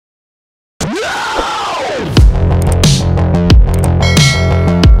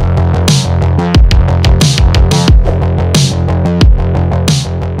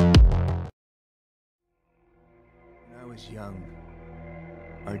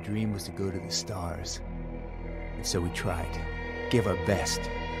dream was to go to the stars. And so we tried, gave our best,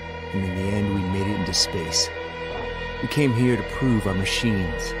 and in the end we made it into space. We came here to prove our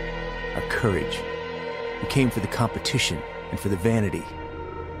machines, our courage. We came for the competition and for the vanity.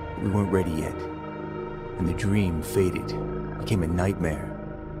 But we weren't ready yet. And the dream faded, became a nightmare,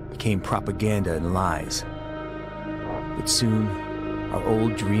 became propaganda and lies. But soon, our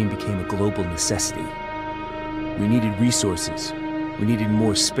old dream became a global necessity. We needed resources. We needed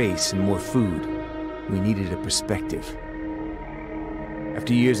more space and more food. We needed a perspective.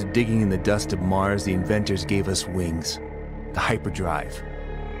 After years of digging in the dust of Mars, the inventors gave us wings, the hyperdrive.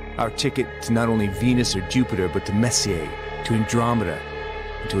 Our ticket to not only Venus or Jupiter, but to Messier, to Andromeda,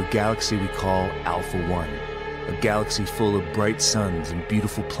 and to a galaxy we call Alpha 1. A galaxy full of bright suns and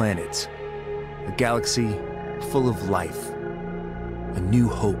beautiful planets. A galaxy full of life. A new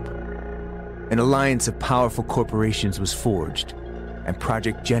hope. An alliance of powerful corporations was forged, and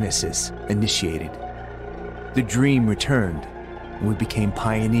Project Genesis initiated. The dream returned, and we became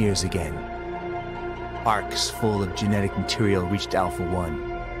pioneers again. Arcs full of genetic material reached Alpha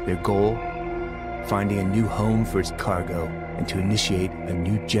 1. Their goal? Finding a new home for its cargo, and to initiate a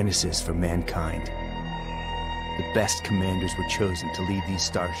new Genesis for mankind. The best commanders were chosen to lead these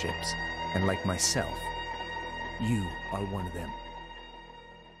starships, and like myself, you are one of them.